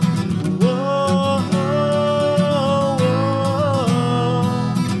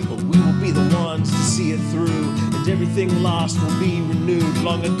everything lost will be renewed.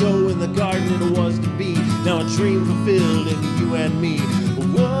 Long ago in the garden it was to be, now a dream fulfilled in you and me.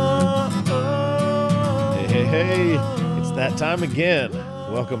 Whoa, Hey, it's that time again.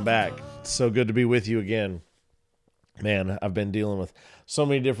 Welcome back. It's so good to be with you again. Man, I've been dealing with so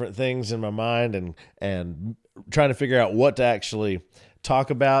many different things in my mind and trying to figure out what to actually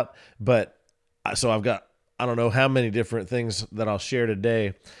talk about. But so I've got, I don't know how many different things that I'll share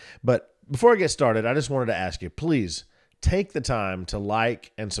today. But before I get started, I just wanted to ask you, please take the time to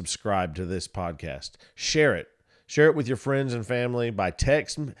like and subscribe to this podcast. Share it. Share it with your friends and family by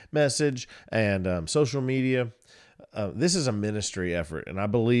text message and social media. This is a ministry effort, and I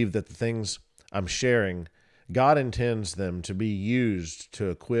believe that the things I'm sharing, God intends them to be used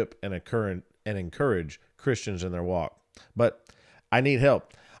to equip and encourage Christians in their walk. But I need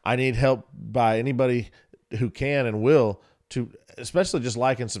help. I need help by anybody who can and will to especially just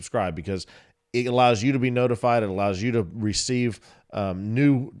like and subscribe, because it allows you to be notified. It allows you to receive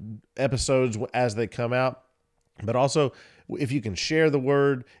new episodes as they come out. But also, if you can share the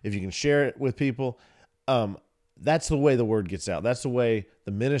word, if you can share it with people, that's the way the word gets out. That's the way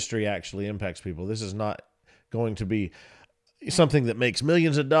the ministry actually impacts people. This is not going to be something that makes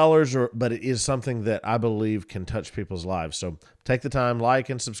millions of dollars, but it is something that I believe can touch people's lives. So take the time, like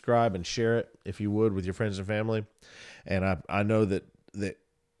and subscribe, and share it, if you would, with your friends and family. And I know that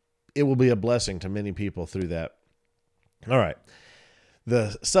it will be a blessing to many people through that. All right.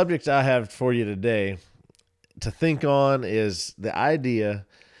 The subject I have for you today to think on is the idea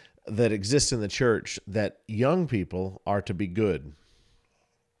that exists in the church that young people are to be good.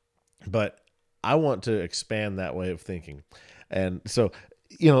 But I want to expand that way of thinking. And so,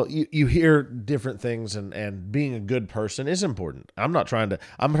 you hear different things, and being a good person is important. I'm trying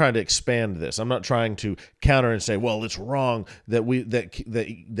to expand this. I'm not trying to counter and say, well, it's wrong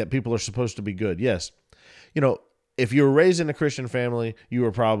that people are supposed to be good. Yes. If you were raised in a Christian family, you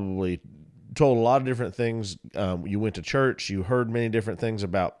were probably told a lot of different things. You went to church, you heard many different things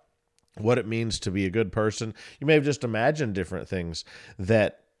about what it means to be a good person. You may have just imagined different things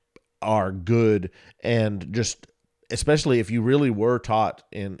that are good, and just especially if you really were taught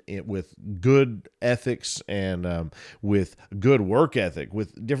with good ethics and with good work ethic,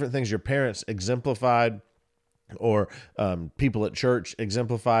 with different things your parents exemplified or people at church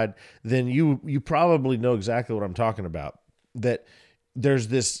exemplified, then you probably know exactly what I'm talking about. That there's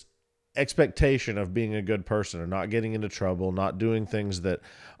this expectation of being a good person and not getting into trouble, not doing things that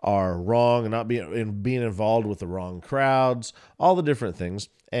are wrong, and not being involved with the wrong crowds, all the different things.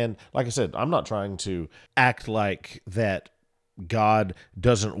 And like I said, I'm not trying to act like that God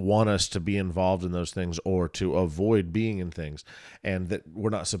doesn't want us to be involved in those things or to avoid being in things, and that we're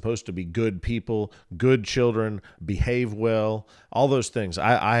not supposed to be good people, good children, behave well, all those things.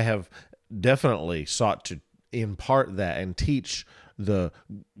 I have definitely sought to impart that and teach the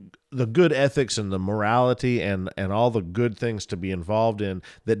good ethics and the morality and all the good things to be involved in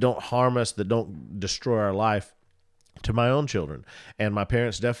that don't harm us, that don't destroy our life, to my own children. And my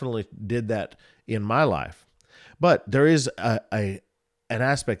parents definitely did that in my life. But there is an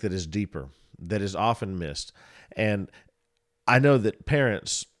aspect that is deeper, that is often missed. And I know that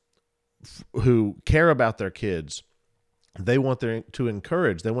parents who care about their kids, they want to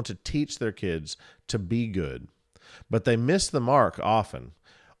encourage, they want to teach their kids to be good. But they miss the mark often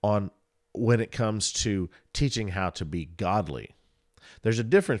on when it comes to teaching how to be godly. There's a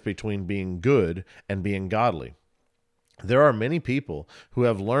difference between being good and being godly. There are many people who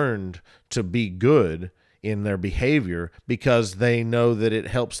have learned to be good in their behavior because they know that it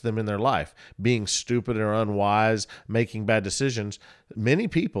helps them in their life. Being stupid or unwise, making bad decisions, many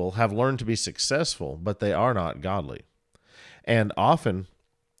people have learned to be successful, but they are not godly. And often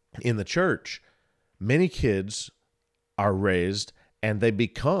in the church, many kids are raised and they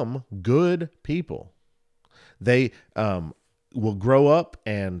become good people. They will grow up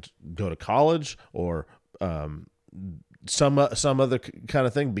and go to college or some other kind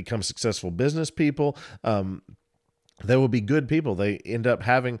of thing, become successful business people. They will be good people. They end up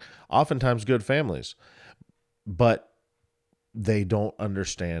having oftentimes good families, but they don't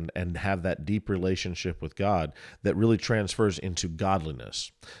understand and have that deep relationship with God that really transfers into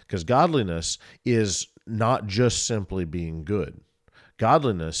godliness. Because godliness is not just simply being good.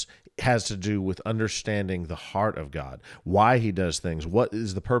 Godliness has to do with understanding the heart of God, why he does things, what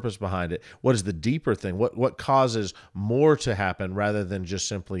is the purpose behind it, what is the deeper thing, what causes more to happen rather than just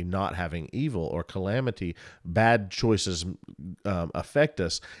simply not having evil or calamity, bad choices affect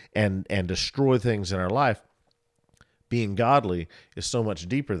us and destroy things in our life. Being godly is so much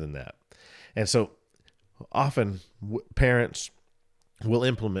deeper than that. And so often parents will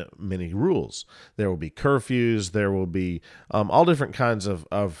implement many rules. There will be curfews. There will be all different kinds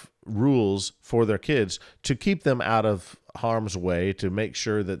of rules for their kids to keep them out of harm's way, to make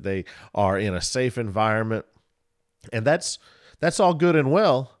sure that they are in a safe environment. And that's all good and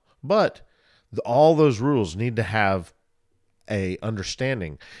well, but all those rules need to have a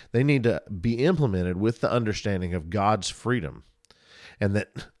understanding. They need to be implemented with the understanding of God's freedom, and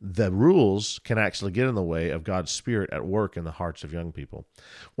that the rules can actually get in the way of God's Spirit at work in the hearts of young people.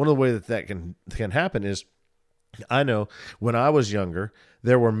 One of the ways that can happen is, I know when I was younger,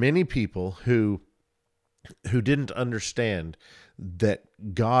 there were many people who didn't understand that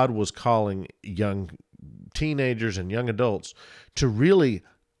God was calling young teenagers and young adults to really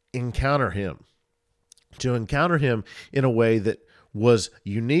encounter Him, in a way that was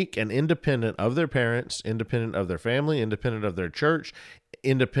unique and independent of their parents, independent of their family, independent of their church,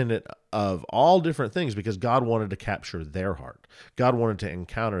 independent of all different things, because God wanted to capture their heart. God wanted to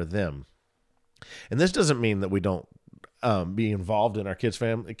encounter them. And this doesn't mean that we don't be involved in our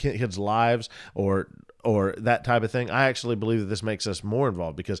kids' lives or that type of thing. I actually believe that this makes us more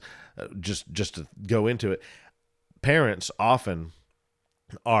involved, because just to go into it, parents often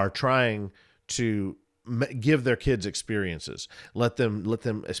are trying to give their kids experiences. Let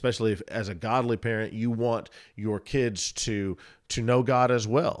them, especially if, as a godly parent, you want your kids to know God as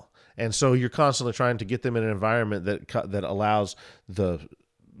well. And so you're constantly trying to get them in an environment that allows the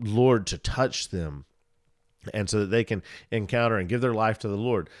Lord to touch them, and so that they can encounter and give their life to the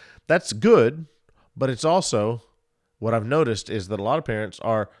Lord. That's good, but it's also, what I've noticed is that a lot of parents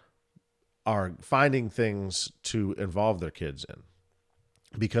are finding things to involve their kids in,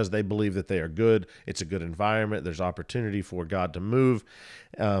 because they believe that they are good. It's a good environment. There's opportunity for God to move,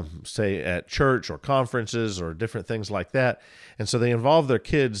 say at church or conferences or different things like that. And so they involve their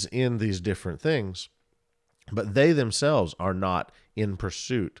kids in these different things, but they themselves are not in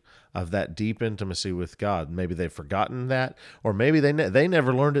pursuit of that deep intimacy with God. Maybe they've forgotten that, or maybe they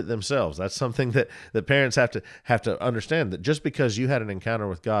never learned it themselves. That's something that parents have to understand, that just because you had an encounter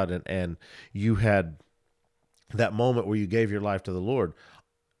with God and you had that moment where you gave your life to the Lord,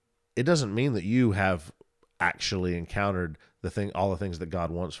 it doesn't mean that you have actually encountered all the things that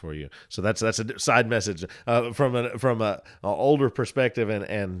God wants for you. So that's a side message from a older perspective,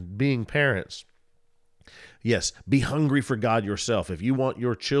 and being parents. Yes, be hungry for God yourself. If you want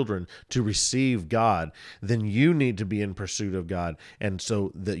your children to receive God, then you need to be in pursuit of God, and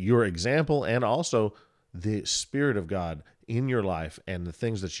so that your example and also the Spirit of God in your life and the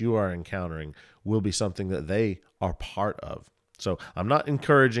things that you are encountering will be something that they are part of. So I'm not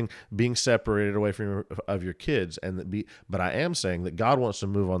encouraging being separated away from your kids, but I am saying that God wants to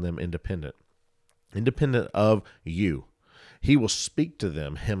move on them independent of you. He will speak to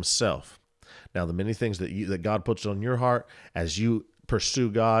them Himself. Now, the many things that God puts on your heart as you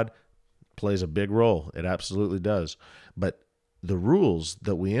pursue God plays a big role. It absolutely does. But the rules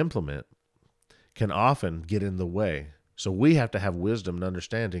that we implement can often get in the way. So we have to have wisdom and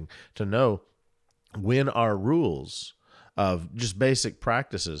understanding to know when our rules of just basic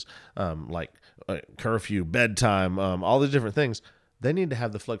practices, like curfew, bedtime, all these different things, they need to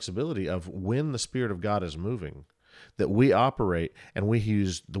have the flexibility of when the Spirit of God is moving, that we operate and we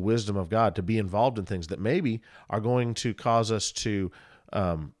use the wisdom of God to be involved in things that maybe are going to cause us to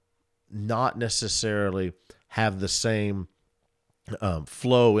not necessarily have the same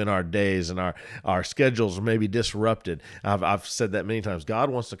flow in our days, and our schedules may be disrupted. I've said that many times. God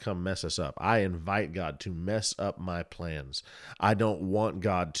wants to come mess us up. I invite God to mess up my plans. I don't want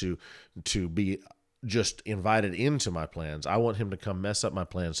God to be just invited into my plans. I want Him to come mess up my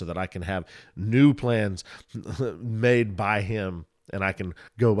plans so that I can have new plans made by Him, and I can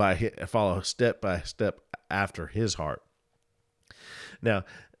follow step by step after His heart. Now,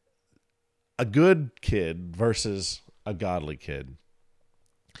 a good kid versus a godly kid.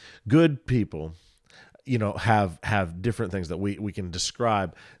 Good people, have different things that we can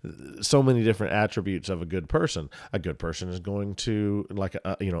describe. So many different attributes of a good person. A good person is going to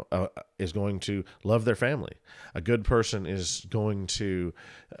is going to love their family. A good person is going to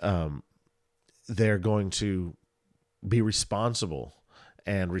they're going to be responsible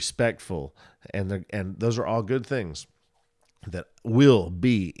and respectful, and those are all good things that will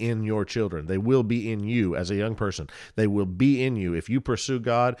be in your children. They will be in you as a young person. They will be in you. If you pursue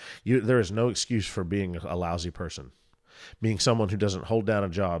God, there is no excuse for being a lousy person, being someone who doesn't hold down a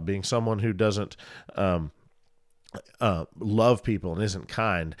job, being someone who doesn't love people and isn't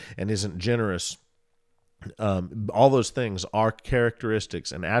kind and isn't generous. All those things are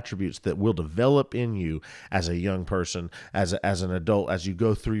characteristics and attributes that will develop in you as a young person, as an adult, as you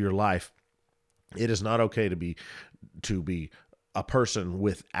go through your life. It is not okay to be a person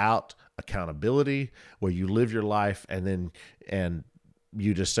without accountability, where you live your life and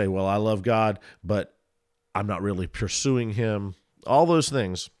you just say, well, I love God, but I'm not really pursuing him. All those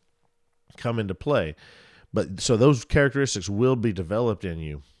things come into play. But so those characteristics will be developed in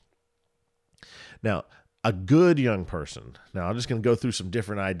you. Now, a good young person. Now, I'm just going to go through some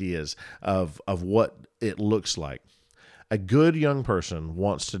different ideas of what it looks like. A good young person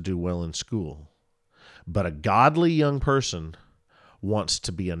wants to do well in school, but a godly young person wants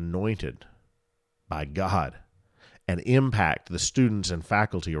to be anointed by God and impact the students and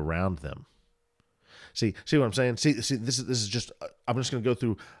faculty around them. See what I'm saying? See, this is just, I'm just going to go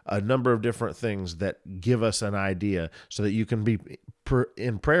through a number of different things that give us an idea so that you can be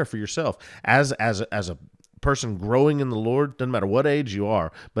in prayer for yourself as a person growing in the Lord. Doesn't matter what age you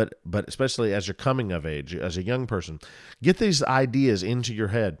are, but especially as you're coming of age, as a young person, get these ideas into your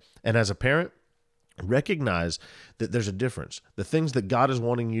head. And as a parent, recognize that there's a difference. The things that God is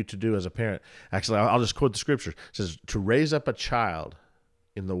wanting you to do as a parent, actually, I'll just quote the scripture. It says, to raise up a child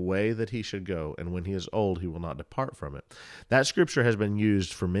in the way that he should go, and when he is old, he will not depart from it. That scripture has been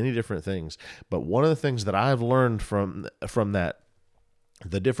used for many different things, but one of the things that I've learned from that,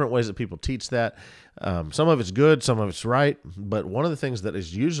 the different ways that people teach that, some of it's good, some of it's right, but one of the things that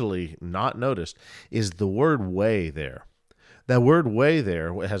is usually not noticed is the word way there. That word way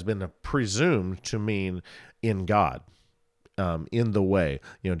there has been presumed to mean in God. In the way,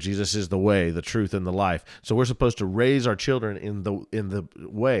 Jesus is the way, the truth, and the life. So we're supposed to raise our children in the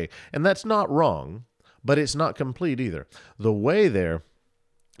way, and that's not wrong, but it's not complete either. The way there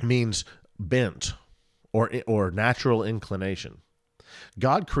means bent or natural inclination.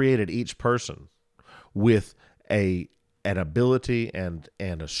 God created each person with an ability and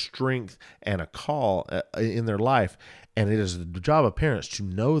a strength and a call in their life. And it is the job of parents to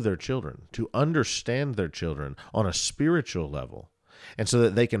know their children, to understand their children on a spiritual level, and so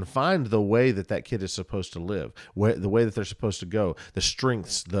that they can find the way that kid is supposed to live, the way that they're supposed to go, the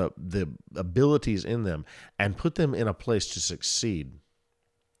strengths, the abilities in them, and put them in a place to succeed.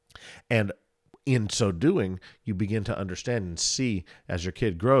 And in so doing, you begin to understand and see as your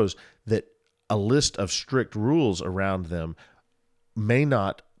kid grows that a list of strict rules around them may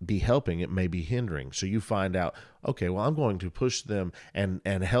not be helping, it may be hindering. So you find out, okay, well, I'm going to push them and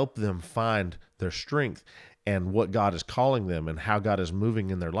help them find their strength and what God is calling them and how God is moving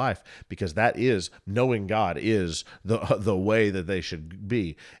in their life, because that is, knowing God is the way that they should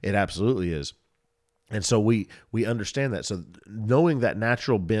be. It absolutely is. And so we understand that. So knowing that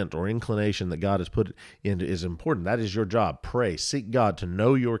natural bent or inclination that God has put into is important. That is your job. Pray, seek God to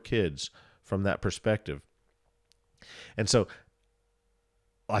know your kids from that perspective. And so,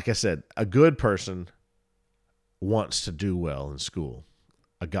 like I said, a good person wants to do well in school.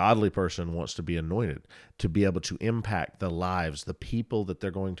 A godly person wants to be anointed, to be able to impact the lives, the people that they're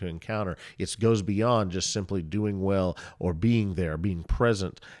going to encounter. It goes beyond just simply doing well or being there, being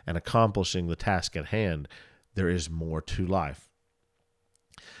present and accomplishing the task at hand. There is more to life.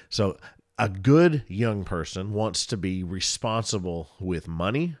 So a good young person wants to be responsible with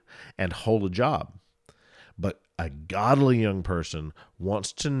money and hold a job. But a godly young person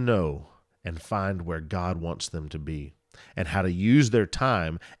wants to know and find where God wants them to be and how to use their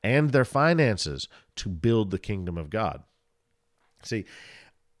time and their finances to build the kingdom of God. See,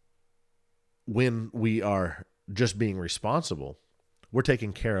 when we are just being responsible, we're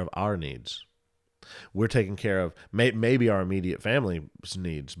taking care of our needs. We're taking care of maybe our immediate family's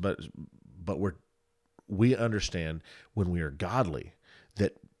needs, but we understand when we are godly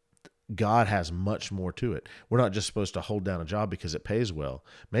that God has much more to it. We're not just supposed to hold down a job because it pays well.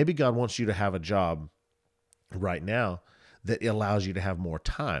 Maybe God wants you to have a job right now that allows you to have more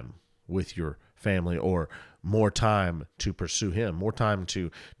time with your family, or more time to pursue Him, more time to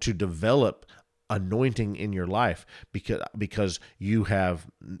develop anointing in your life, because you have,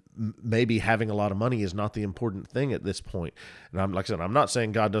 maybe having a lot of money is not the important thing at this point. And like I said, I'm not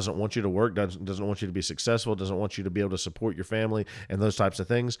saying God doesn't want you to work, doesn't want you to be successful, doesn't want you to be able to support your family and those types of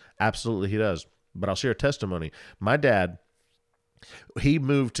things. Absolutely He does. But I'll share a testimony. My dad, he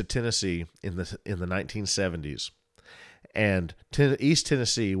moved to Tennessee in the 1970s, and East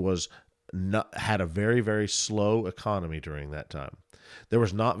Tennessee had a very, very slow economy during that time. There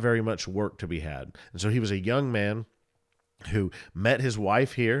was not very much work to be had. And so he was a young man who met his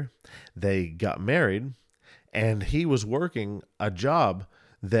wife here. They got married, and he was working a job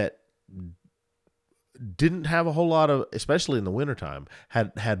that didn't have a whole lot of, especially in the wintertime,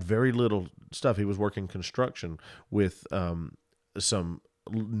 had very little stuff. He was working construction with some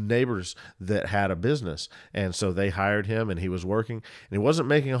neighbors that had a business, and so they hired him, and he was working, and he wasn't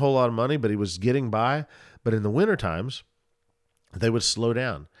making a whole lot of money, but he was getting by. But in the winter times, they would slow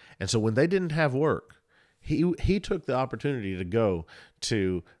down. And so when they didn't have work, he took the opportunity to go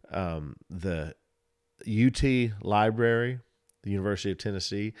to the UT library, the University of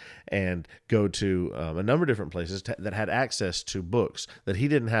Tennessee, and go to a number of different places that had access to books that he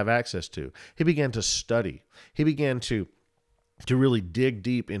didn't have access to. He began to study. He began to really dig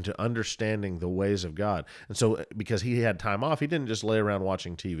deep into understanding the ways of God. And so because he had time off, he didn't just lay around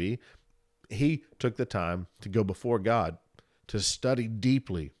watching TV. He took the time to go before God, to study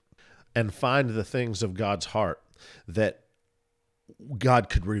deeply and find the things of God's heart that God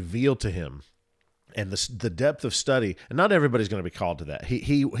could reveal to him. And the depth of study, and not everybody's going to be called to that.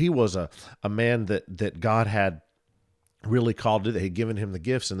 He was a man that God had really called to that. He'd given him the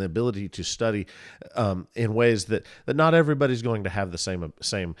gifts and the ability to study in ways that not everybody's going to have the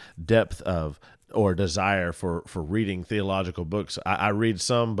same depth of or desire for reading theological books. I read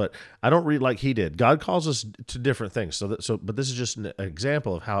some, but I don't read like he did. God calls us to different things. But this is just an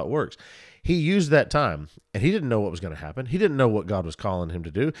example of how it works. He used that time, and he didn't know what was going to happen. He didn't know what God was calling him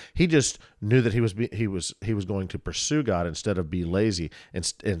to do. He just knew that he was going to pursue God instead of be lazy.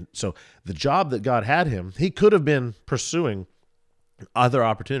 And so the job that God had him, he could have been pursuing other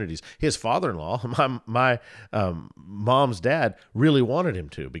opportunities. His father-in-law, my mom's dad, really wanted him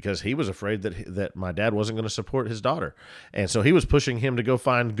to, because he was afraid that my dad wasn't going to support his daughter. And so he was pushing him to go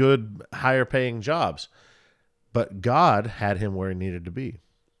find good, higher paying jobs. But God had him where he needed to be.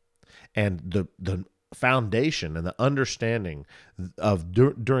 And the foundation and the understanding of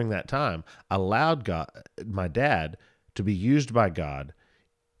during that time allowed my dad, to be used by God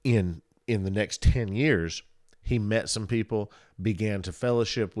in the next 10 years. He met some people, began to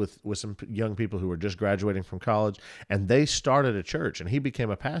fellowship with some young people who were just graduating from college, and they started a church, and he became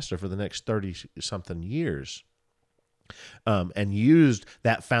a pastor for the next 30-something years, and used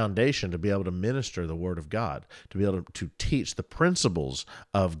that foundation to be able to minister the Word of God, to be able to teach the principles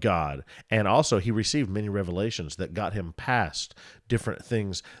of God. And also he received many revelations that got him past different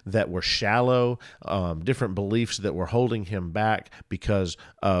things that were shallow, different beliefs that were holding him back because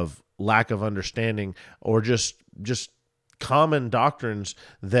of lack of understanding, or just common doctrines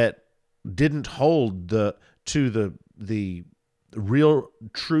that didn't hold to the real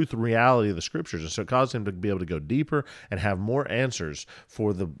truth, reality of the scriptures. And so it caused him to be able to go deeper and have more answers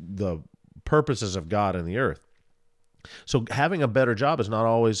for the purposes of God in the earth. So having a better job is not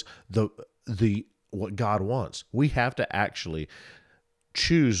always the what God wants. We have to actually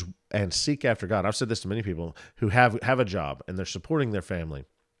choose and seek after God. I've said this to many people who have a job and they're supporting their family.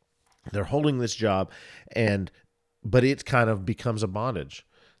 They're holding this job, but it kind of becomes a bondage.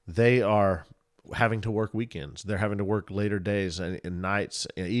 They are having to work weekends. They're having to work later days and nights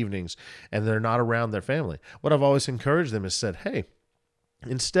and evenings, and they're not around their family. What I've always encouraged them is said, hey,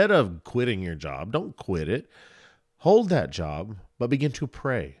 instead of quitting your job, don't quit it. Hold that job, but begin to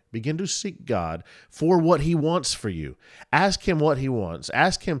pray. Begin to seek God for what he wants for you. Ask him what he wants.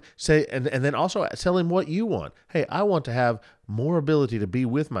 Ask him, and then also tell him what you want. Hey, I want to have more ability to be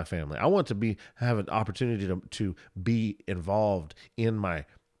with my family. I want to have an opportunity to be involved in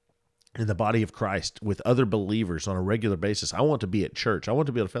the body of Christ with other believers on a regular basis. I want to be at church. I want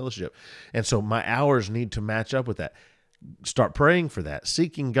to be able to fellowship. And so my hours need to match up with that. Start praying for that,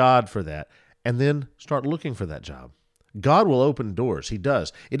 seeking God for that, and then start looking for that job. God will open doors. He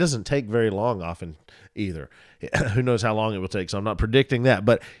does. It doesn't take very long often either. Who knows how long it will take, so I'm not predicting that,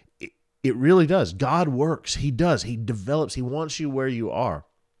 but it really does. God works. He does. He develops. He wants you where you are.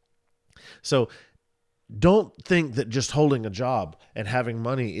 So don't think that just holding a job and having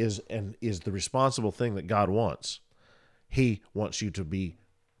money is the responsible thing that God wants. He wants you to be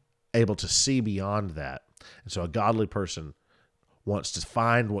able to see beyond that. And so a godly person wants to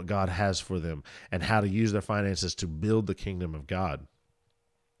find what God has for them and how to use their finances to build the kingdom of God.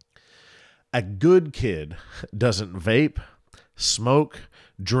 A good kid doesn't vape, smoke,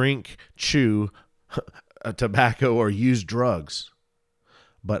 drink, chew tobacco, or use drugs.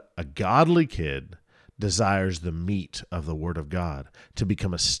 But a godly kid desires the meat of the Word of God to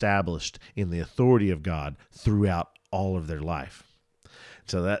become established in the authority of God throughout all of their life.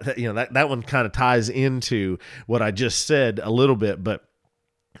 So that one kind of ties into what I just said a little bit, but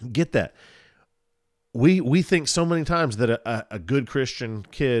get that. We think so many times that a good Christian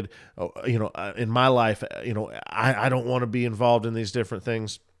kid, in my life, I don't want to be involved in these different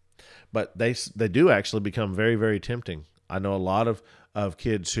things, but they do actually become very, very tempting. I know a lot of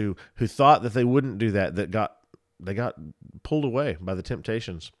kids who thought that they wouldn't do that got pulled away by the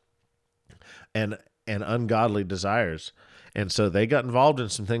temptations and ungodly desires. And so they got involved in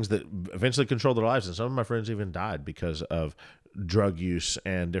some things that eventually controlled their lives. And some of my friends even died because of drug use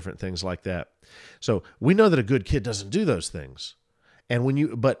and different things like that. So we know that a good kid doesn't do those things. And when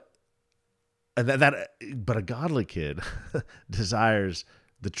you, but but a godly kid desires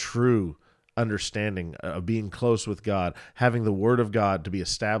the true understanding of being close with God, having the Word of God to be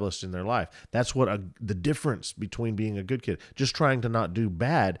established in their life. That's what the difference between being a good kid. Just trying to not do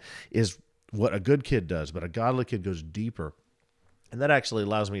bad is what a good kid does, but a godly kid goes deeper. And that actually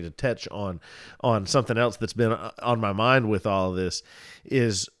allows me to touch on something else that's been on my mind with all of this,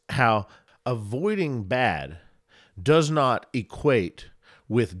 is how avoiding bad does not equate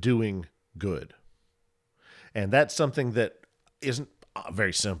with doing good. And that's something that isn't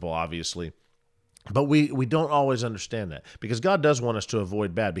very simple, obviously. But we don't always understand that, because God does want us to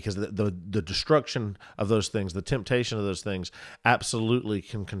avoid bad, because the destruction of those things, the temptation of those things, absolutely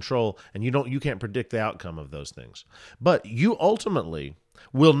can control, and you can't predict the outcome of those things. But you ultimately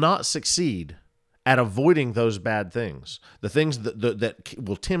will not succeed at avoiding those bad things, the things that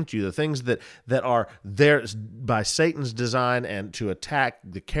will tempt you, the things that are there by Satan's design and to attack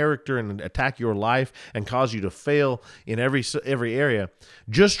the character and attack your life and cause you to fail in every area.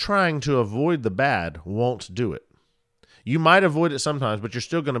 Just trying to avoid the bad won't do it. You might avoid it sometimes, but you're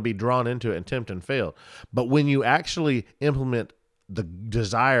still going to be drawn into it and tempt and fail. But when you actually implement the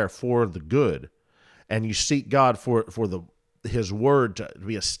desire for the good, and you seek God for His Word to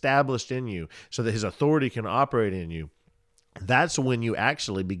be established in you so that His authority can operate in you, that's when you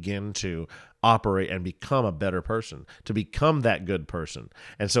actually begin to operate and become a better person, to become that good person.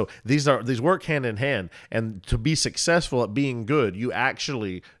 And so these work hand in hand. And to be successful at being good, you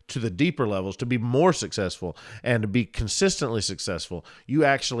actually, to the deeper levels, to be more successful and to be consistently successful, you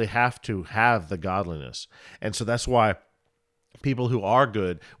actually have to have the godliness. And so that's why people who are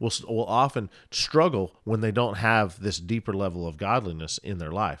good will often struggle when they don't have this deeper level of godliness in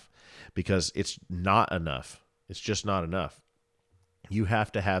their life, because it's not enough. It's just not enough. You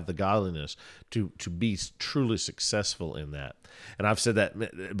have to have the godliness to be truly successful in that. And I've said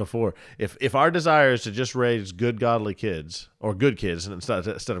that before. If our desire is to just raise good godly kids, or good kids instead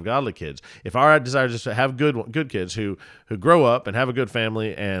of godly kids, if our desire is to have good kids who grow up and have a good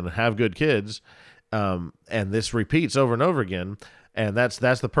family and have good kids, and this repeats over and over again, and that's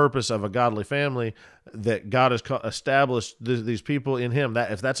the purpose of a godly family, that God has established these people in Him.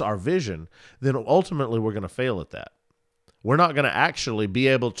 That if that's our vision, then ultimately we're going to fail at that. We're not going to actually be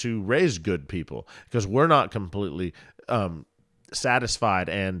able to raise good people, because we're not completely satisfied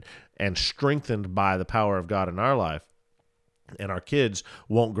and strengthened by the power of God in our life. And our kids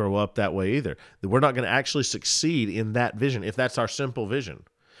won't grow up that way either. We're not going to actually succeed in that vision if that's our simple vision.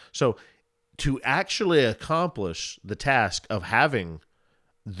 So to actually accomplish the task of having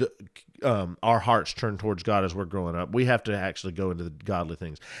our hearts turned towards God as we're growing up, we have to actually go into the godly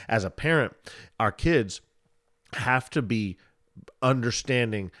things. As a parent, our kids have to be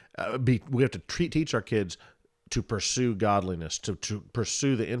understanding. We have to teach our kids to pursue godliness, to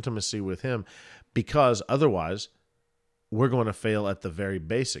pursue the intimacy with Him, because otherwise we're going to fail at the very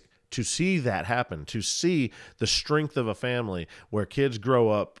basic. To see that happen, to see the strength of a family where kids grow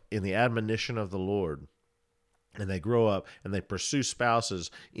up in the admonition of the Lord, and they grow up and they pursue spouses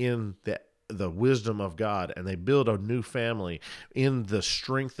in the wisdom of God, and they build a new family in the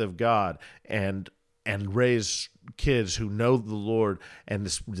strength of God, and raise kids who know the Lord, and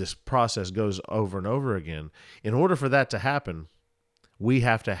this process goes over and over again. In order for that to happen, we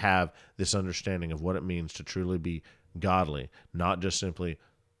have to have this understanding of what it means to truly be godly, not just simply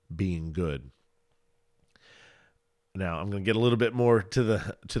being good. Now, I'm going to get a little bit more to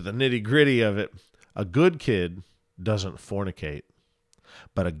the nitty-gritty of it. A good kid doesn't fornicate,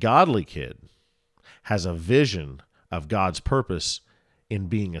 but a godly kid has a vision of God's purpose in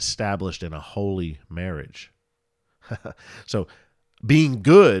being established in a holy marriage. So being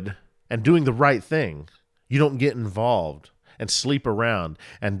good and doing the right thing, you don't get involved and sleep around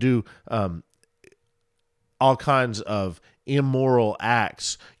and do all kinds of immoral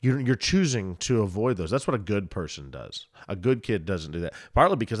acts. You're choosing to avoid those. That's what a good person does. A good kid doesn't do that,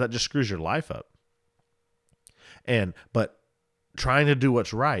 partly because that just screws your life up. But trying to do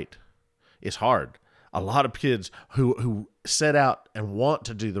what's right is hard. A lot of kids who set out and want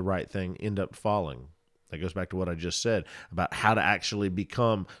to do the right thing end up falling. That goes back to what I just said about how to actually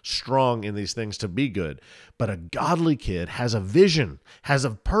become strong in these things to be good. But a godly kid has a vision, has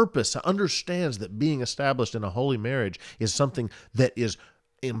a purpose, understands that being established in a holy marriage is something that is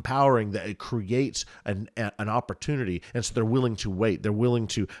empowering, that it creates an opportunity. And so they're willing to wait. They're willing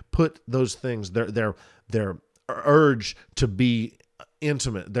to put those things, their urge to be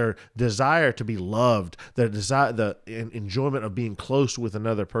intimate, their desire to be loved, their desire, the enjoyment of being close with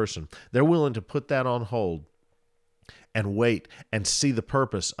another person. They're willing to put that on hold and wait and see the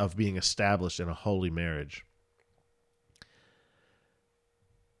purpose of being established in a holy marriage.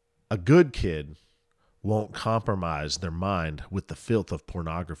 A good kid won't compromise their mind with the filth of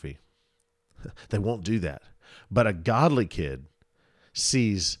pornography. They won't do that. But a godly kid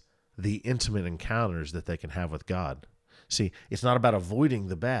sees the intimate encounters that they can have with God. See, it's not about avoiding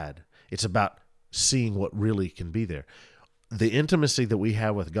the bad. It's about seeing what really can be there. The intimacy that we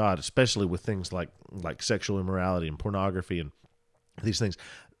have with God, especially with things like sexual immorality and pornography and these things,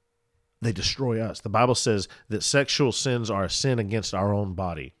 they destroy us. The Bible says that sexual sins are a sin against our own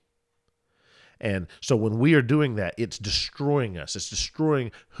body. And so when we are doing that, it's destroying us. It's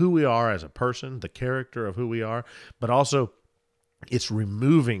destroying who we are as a person, the character of who we are, but also it's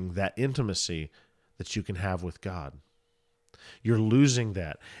removing that intimacy that you can have with God. You're losing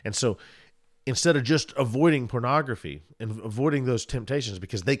that. And so instead of just avoiding pornography and avoiding those temptations,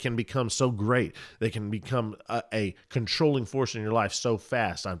 because they can become so great, they can become a controlling force in your life so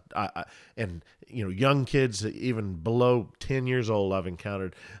fast. And young kids, even below 10 years old, I've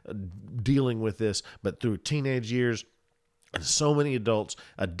encountered dealing with this, but through teenage years, and so many adults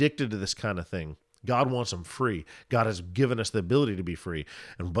addicted to this kind of thing. God wants them free. God has given us the ability to be free.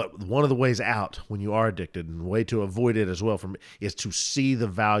 But one of the ways out when you are addicted, and the way to avoid it as well is to see the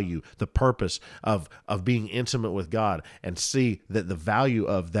value, the purpose of being intimate with God, and see that the value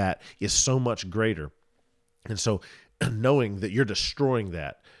of that is so much greater. And so knowing that you're destroying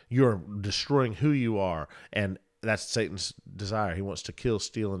that, you're destroying who you are, and that's Satan's desire. He wants to kill,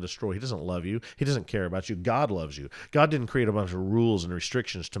 steal, and destroy. He doesn't love you. He doesn't care about you. God loves you. God didn't create a bunch of rules and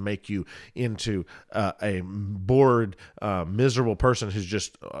restrictions to make you into a bored, miserable person who's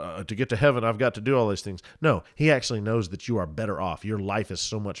just, to get to heaven, I've got to do all these things. No, he actually knows that you are better off. Your life is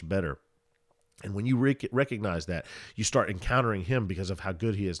so much better. And when you recognize that, you start encountering him because of how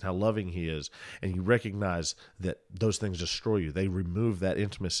good he is and how loving he is. And you recognize that those things destroy you. They remove that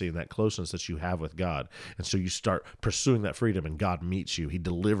intimacy and that closeness that you have with God. And so you start pursuing that freedom, and God meets you. He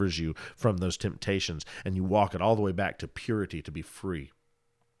delivers you from those temptations, and you walk it all the way back to purity, to be free,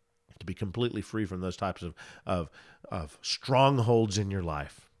 to be completely free from those types of strongholds in your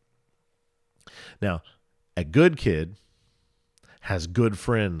life. Now, a good kid has good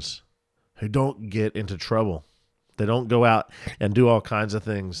friends who don't get into trouble. They don't go out and do all kinds of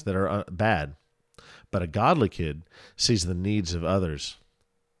things that are bad. But a godly kid sees the needs of others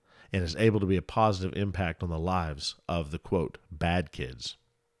and is able to be a positive impact on the lives of the, quote, bad kids.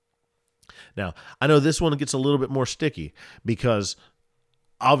 Now, I know this one gets a little bit more sticky because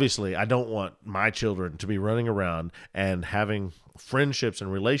obviously I don't want my children to be running around and having friendships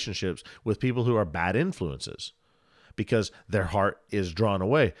and relationships with people who are bad influences because their heart is drawn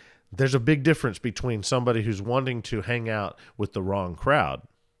away. There's a big difference between somebody who's wanting to hang out with the wrong crowd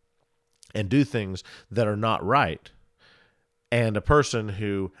and do things that are not right, and a person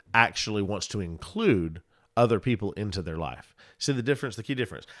who actually wants to include other people into their life. See the difference, the key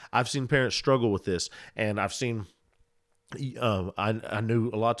difference. I've seen parents struggle with this, and I've seen I knew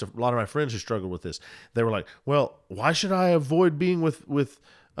a lot of my friends who struggled with this. They were like, well, why should I avoid being with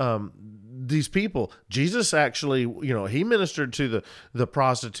these people? Jesus actually, he ministered to the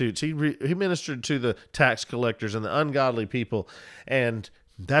prostitutes. He ministered to the tax collectors and the ungodly people, and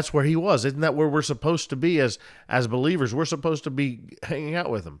that's where he was. Isn't that where we're supposed to be as believers? We're supposed to be hanging out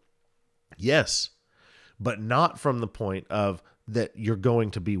with them. Yes, but not from the point of that you're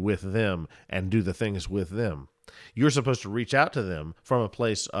going to be with them and do the things with them. You're supposed to reach out to them from a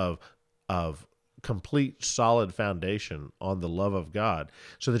place of complete solid foundation on the love of God,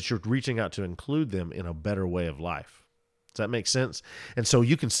 so that you're reaching out to include them in a better way of life. Does that make sense? And so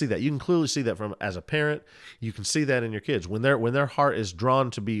you can see that. You can clearly see that from as a parent. You can see that in your kids. When their heart is drawn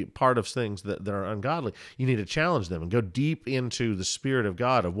to be part of things that are ungodly, you need to challenge them and go deep into the Spirit of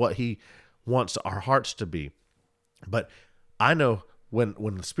God of what he wants our hearts to be. But I know when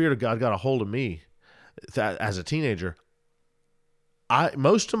the Spirit of God got a hold of me as a teenager,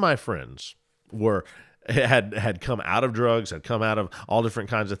 most of my friends had come out of drugs, had come out of all different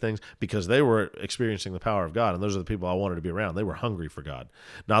kinds of things because they were experiencing the power of God, and those are the people I wanted to be around. They were hungry for God,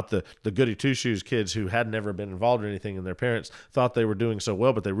 not the goody two-shoes kids who had never been involved in anything, and their parents thought they were doing so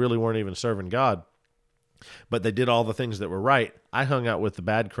well, but they really weren't even serving God. But they did all the things that were right. I hung out with the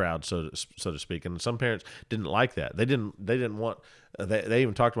bad crowd, so to speak, and some parents didn't like that. They didn't want. They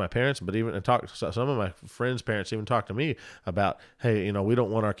even talked to my parents, but even talked. Some of my friends' parents even talked to me about, hey, we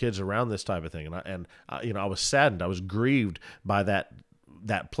don't want our kids around this type of thing. And I was saddened. I was grieved by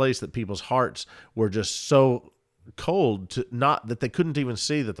that place that people's hearts were just so cold to not that they couldn't even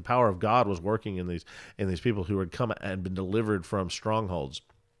see that the power of God was working in these people who had come and been delivered from strongholds.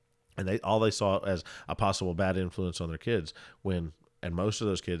 And all they saw as a possible bad influence on their kids and most of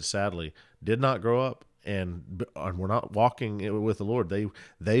those kids, sadly, did not grow up and were not walking with the Lord.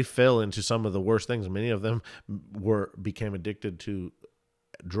 They fell into some of the worst things. Many of them became addicted to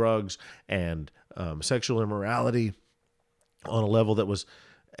drugs and sexual immorality on a level that was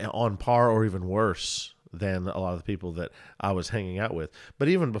on par or even worse than a lot of the people that I was hanging out with. But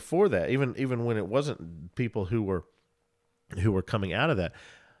even before that, even when it wasn't people who were coming out of that,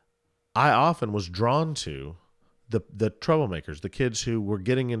 I often was drawn to the troublemakers, the kids who were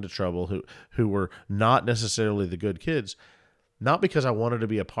getting into trouble, who were not necessarily the good kids, not because I wanted to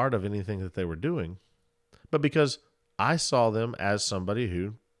be a part of anything that they were doing, but because I saw them as somebody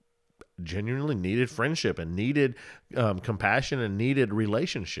who genuinely needed friendship and needed compassion and needed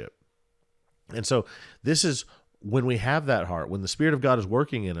relationship. And so this is when we have that heart, when the Spirit of God is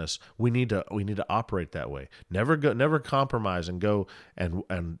working in us, we need to operate that way. Never compromise and go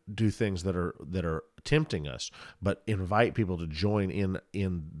and do things that are tempting us, but invite people to join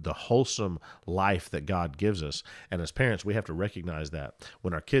in the wholesome life that God gives us. And as parents, we have to recognize that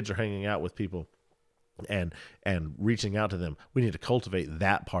when our kids are hanging out with people and reaching out to them, we need to cultivate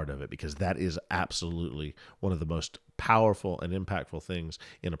that part of it, because that is absolutely one of the most powerful and impactful things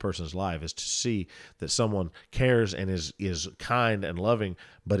in a person's life, is to see that someone cares and is kind and loving,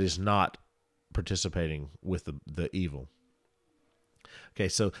 but is not participating with the evil. Okay,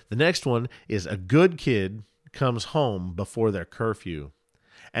 so the next one is a good kid comes home before their curfew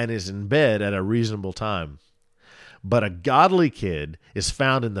and is in bed at a reasonable time. But a godly kid is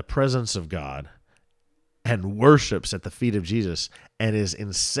found in the presence of God and worships at the feet of Jesus and is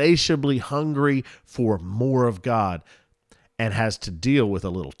insatiably hungry for more of God and has to deal with a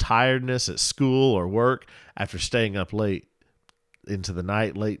little tiredness at school or work after staying up late into the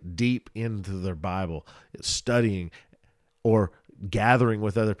night, late deep into their Bible, studying or gathering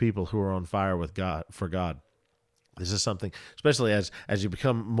with other people who are on fire with God for God. This is something, especially as you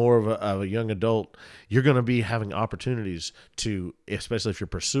become more of a young adult, you're going to be having opportunities to, especially if you're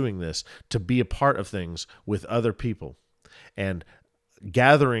pursuing this, to be a part of things with other people and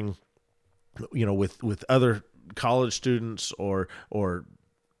gathering, with other college students or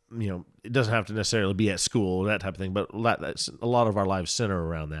it doesn't have to necessarily be at school or that type of thing, but that's a lot of our lives center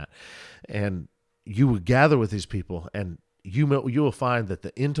around that. And you would gather with these people, and you will find that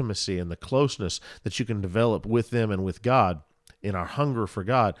the intimacy and the closeness that you can develop with them and with God in our hunger for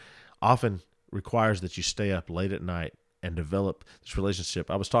God often requires that you stay up late at night and develop this relationship.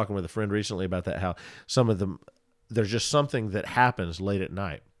 I was talking with a friend recently about that, how some of them, there's just something that happens late at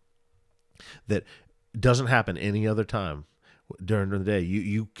night that doesn't happen any other time during the day.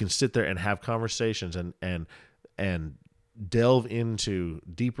 You can sit there and have conversations and delve into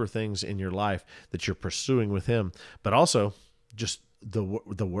deeper things in your life that you're pursuing with Him, but also just the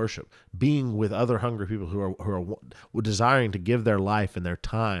worship, being with other hungry people who are desiring to give their life and their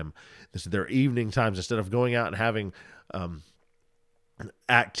time, their evening times, instead of going out and having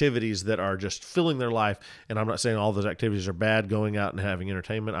activities that are just filling their life. And I'm not saying all those activities are bad, going out and having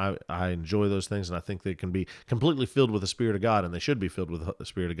entertainment. I enjoy those things, and I think they can be completely filled with the Spirit of God, and they should be filled with the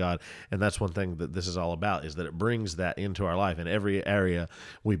Spirit of God. And that's one thing that this is all about, is that it brings that into our life. In every area,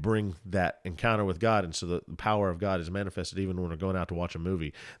 we bring that encounter with God, and so the power of God is manifested even when we're going out to watch a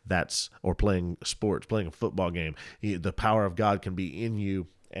movie, or playing sports, playing a football game. The power of God can be in you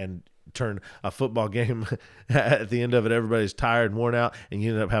and turn a football game at the end of it, everybody's tired and worn out, and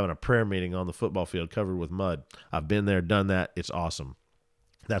you end up having a prayer meeting on the football field covered with mud. I've been there, done that. It's awesome.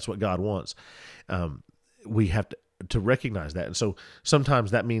 That's what God wants. We have to recognize that. And so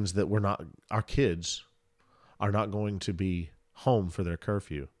sometimes that means that our kids are not going to be home for their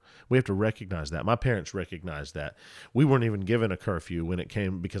curfew. We have to recognize that. My parents recognized that. We weren't even given a curfew when it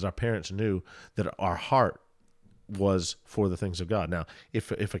came, because our parents knew that our heart was for the things of God. Now,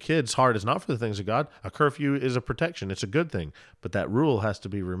 if a kid's heart is not for the things of God, a curfew is a protection. It's a good thing. But that rule has to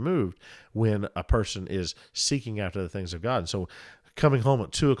be removed when a person is seeking after the things of God. And so coming home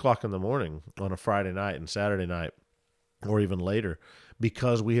at 2:00 in the morning on a Friday night and Saturday night, or even later,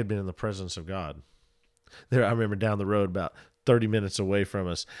 because we had been in the presence of God. I remember down the road, about 30 minutes away from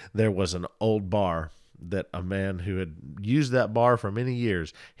us, there was an old bar that a man who had used that bar for many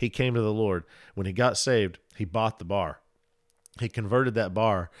years, he came to the Lord. When he got saved, he bought the bar. He converted that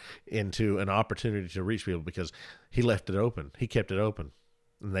bar into an opportunity to reach people because he left it open. He kept it open.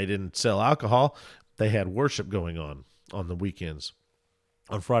 And they didn't sell alcohol. They had worship going on the weekends.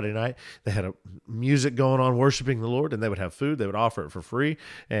 On Friday night, they had music going on, worshiping the Lord, and they would have food. They would offer it for free.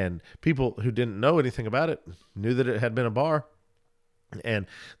 And people who didn't know anything about it knew that it had been a bar. And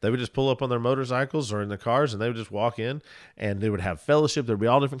they would just pull up on their motorcycles or in their cars, and they would just walk in, and they would have fellowship. There'd be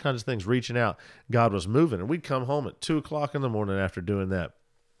all different kinds of things reaching out. God was moving, and we'd come home at 2:00 in the morning after doing that.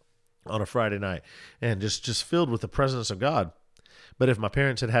 on a Friday night, and just filled with the presence of God. But if my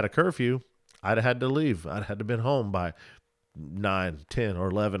parents had had a curfew, I'd have had to leave. I'd had to been home by 9, 10, or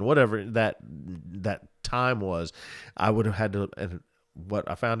 11, whatever that time was. I would have had to. And what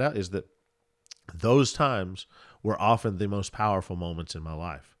I found out is that those times were often the most powerful moments in my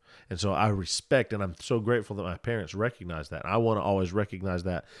life. And so I respect, and I'm so grateful that my parents recognize that. I want to always recognize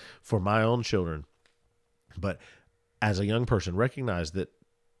that for my own children. But as a young person, recognize that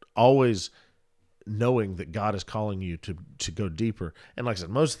always knowing that God is calling you to go deeper. And like I said,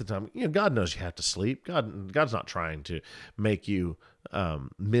 most of the time, God knows you have to sleep. God's not trying to make you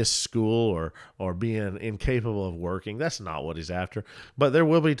miss school or being incapable of working. That's not what he's after. But there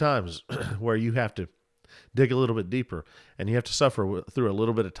will be times where you have to dig a little bit deeper, and you have to suffer through a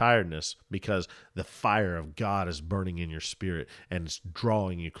little bit of tiredness because the fire of God is burning in your spirit and it's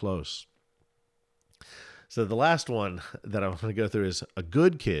drawing you close. So the last one that I want to go through is a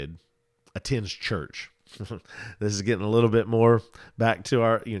good kid attends church. This is getting a little bit more back to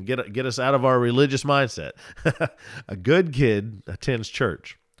our, get us out of our religious mindset. A good kid attends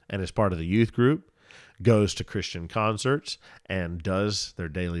church and is part of the youth group, goes to Christian concerts, and does their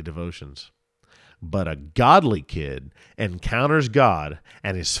daily devotions. But a godly kid encounters God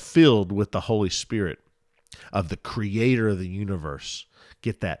and is filled with the Holy Spirit of the creator of the universe.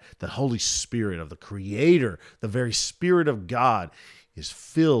 Get that? The Holy Spirit of the creator, the very Spirit of God is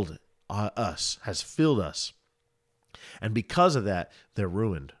filled has filled us. And because of that, they're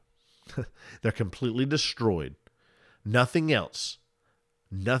ruined. They're completely destroyed. Nothing else.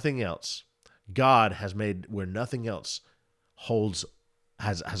 God has made where nothing else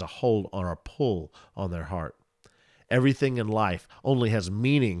has a hold or a pull on their heart. Everything in life only has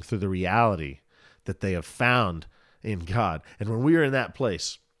meaning through the reality that they have found in God. And when we are in that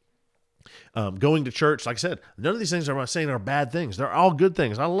place, going to church, like I said, none of these things I'm saying are bad things. They're all good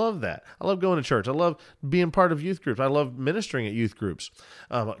things. I love that. I love going to church. I love being part of youth groups. I love ministering at youth groups,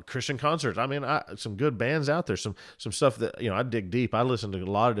 Christian concerts. I mean, some good bands out there, some stuff that, I dig deep. I listen to a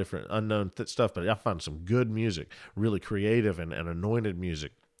lot of different unknown stuff, but I find some good music, really creative and anointed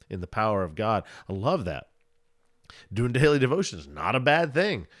music in the power of God. I love that. Doing daily devotions, not a bad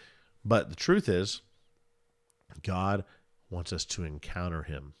thing. But the truth is, God wants us to encounter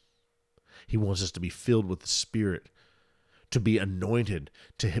him. He wants us to be filled with the Spirit, to be anointed,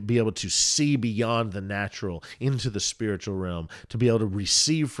 to be able to see beyond the natural into the spiritual realm, to be able to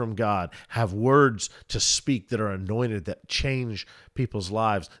receive from God, have words to speak that are anointed, that change people's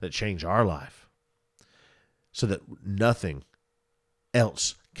lives, that change our life, so that nothing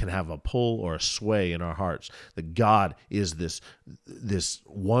else can have a pull or a sway in our hearts, that God is this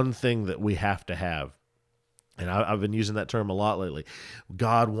one thing that we have to have. And I've been using that term a lot lately.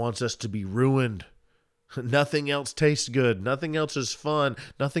 God wants us to be ruined. Nothing else tastes good. Nothing else is fun.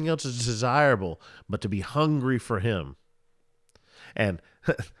 Nothing else is desirable, but to be hungry for him. And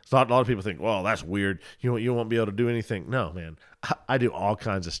a lot of people think, well, that's weird. You won't be able to do anything. No, man. I do all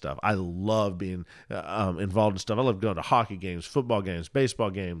kinds of stuff. I love being involved in stuff. I love going to hockey games, football games,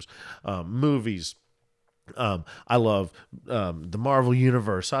 baseball games, movies. I love the Marvel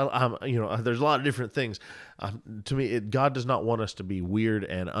universe. There's a lot of different things. To me, God does not want us to be weird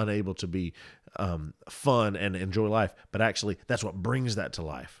and unable to be fun and enjoy life. But actually, that's what brings that to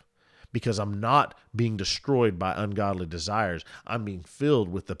life. Because I'm not being destroyed by ungodly desires. I'm being filled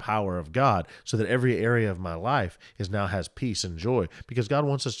with the power of God, so that every area of my life now has peace and joy. Because God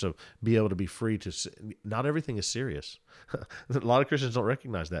wants us to be able to be free to. Not everything is serious. A lot of Christians don't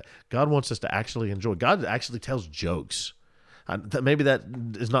recognize that. God wants us to actually enjoy. God actually tells jokes. Maybe that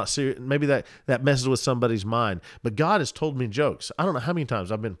is not serious. Maybe that messes with somebody's mind. But God has told me jokes. I don't know how many times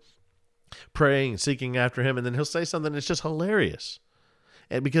I've been praying and seeking after him, and then he'll say something that's just hilarious.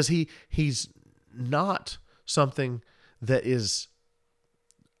 And because he's not something that is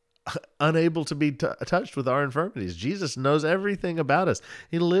unable to be touched with our infirmities. Jesus knows everything about us.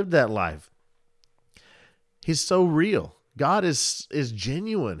 He lived that life. He's so real. God is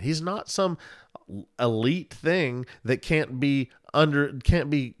genuine. He's not some elite thing that can't be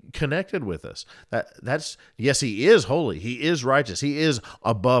connected with us. Yes, he is holy. He is righteous. He is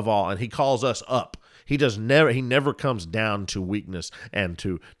above all, and he calls us up. He never comes down to weakness and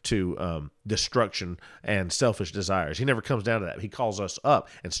to destruction and selfish desires. He never comes down to that. He calls us up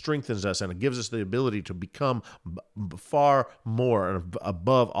and strengthens us and gives us the ability to become far more and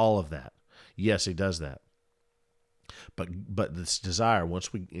above all of that. Yes, he does that. But this desire,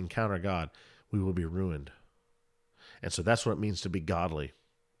 once we encounter God, we will be ruined. And so that's what it means to be godly.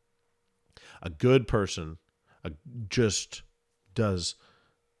 A good person just does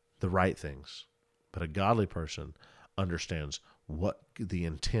the right things. But a godly person understands what the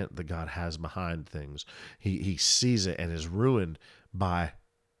intent that God has behind things. He sees it and is ruined by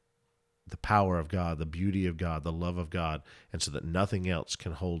the power of God, the beauty of God, the love of God, and so that nothing else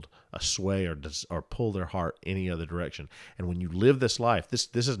can hold a sway or pull their heart any other direction. And when you live this life, this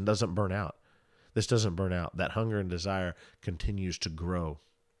doesn't burn out. This doesn't burn out. That hunger and desire continues to grow.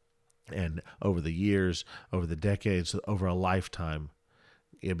 And over the years, over the decades, over a lifetime,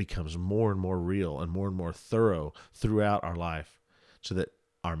 it becomes more and more real and more thorough throughout our life, so that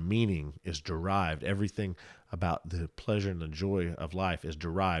our meaning is derived. Everything about the pleasure and the joy of life is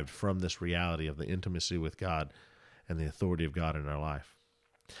derived from this reality of the intimacy with God and the authority of God in our life.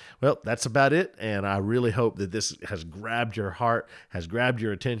 Well, that's about it. And I really hope that this has grabbed your heart, has grabbed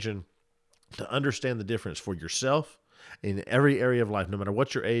your attention to understand the difference for yourself in every area of life, no matter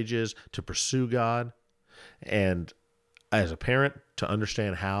what your age is, to pursue God. And as a parent, to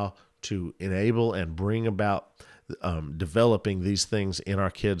understand how to enable and bring about developing these things in our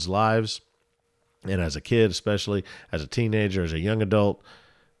kids' lives. And as a kid, especially as a teenager, as a young adult,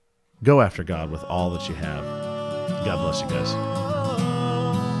 go after God with all that you have. God bless you guys.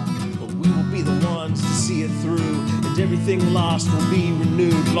 We will be the ones to see it through, and everything lost will be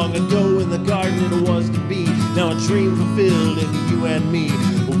renewed. Long ago in the garden it was to be, now a dream fulfilled in you and me.